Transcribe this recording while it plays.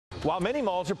While many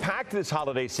malls are packed this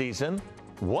holiday season,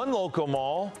 one local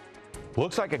mall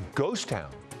looks like a ghost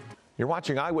town. You're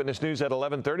watching Eyewitness News at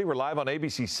 11:30. We're live on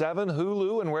ABC 7,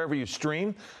 Hulu, and wherever you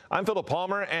stream. I'm Philip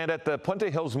Palmer, and at the Puente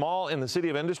Hills Mall in the City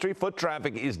of Industry, foot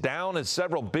traffic is down as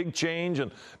several big chains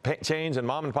and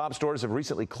mom and pop stores have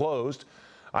recently closed.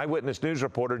 Eyewitness News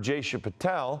reporter Jaysha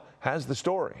Patel has the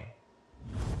story.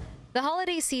 The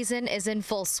holiday season is in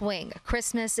full swing.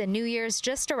 Christmas and New Year's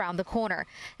just around the corner.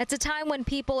 It's a time when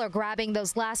people are grabbing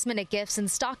those last-minute gifts and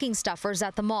stocking stuffers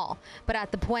at the mall. But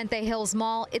at the Puente Hills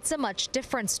Mall, it's a much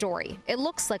different story. It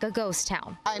looks like a ghost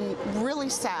town. I'm really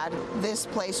sad. This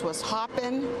place was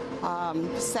hopping.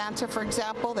 Santa, for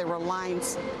example, there were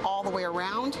lines all the way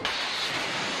around.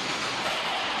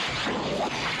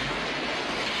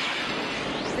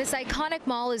 This iconic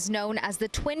mall is known as the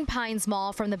Twin Pines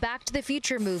Mall from the Back to the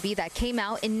Future movie that came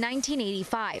out in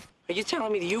 1985. Are you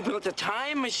telling me that you built a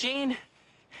time machine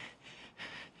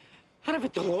out of a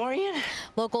DeLorean?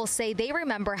 Locals say they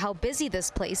remember how busy this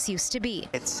place used to be.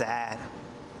 It's sad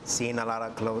seeing a lot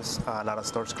of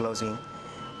stores closing.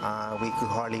 We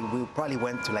probably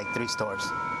went to like 3 stores.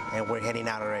 And we're heading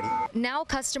out already. Now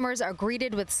customers are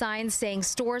greeted with signs saying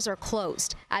stores are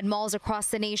closed. At malls across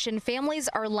the nation, families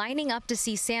are lining up to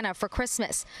see Santa for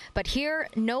Christmas. But here,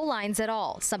 no lines at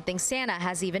all, something Santa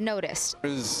has even noticed.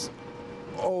 There's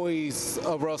always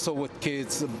a rustle with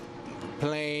kids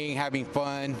playing, having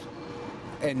fun,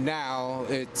 and now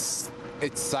it's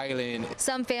silent.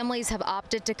 Some families have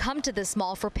opted to come to this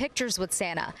mall for pictures with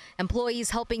Santa.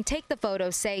 Employees helping take the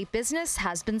photos say business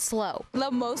has been slow. The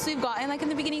most we've gotten in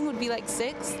the beginning would be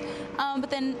 6,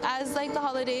 but then as the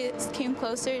holidays came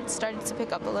closer, it started to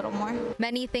pick up a little more.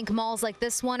 Many think malls like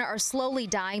this one are slowly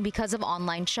dying because of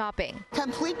online shopping.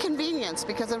 Complete convenience,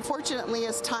 because unfortunately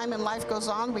as time in life goes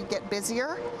on, we get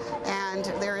busier and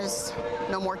there is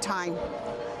no more time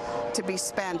to be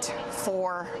spent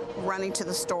for running to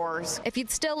the stores. If you'd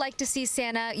still like to see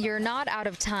Santa, you're not out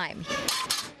of time.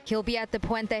 He'll be at the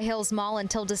Puente Hills Mall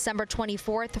until December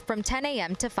 24th from 10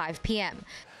 a.m. to 5 p.m.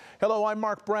 Hello, I'm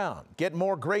Mark Brown. Get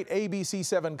more great ABC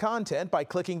 7 content by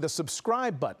clicking the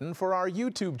subscribe button for our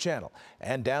YouTube channel.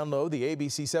 And download the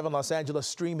ABC 7 Los Angeles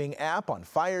streaming app on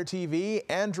Fire TV,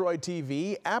 Android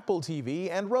TV, Apple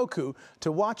TV, and Roku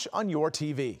to watch on your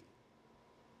TV.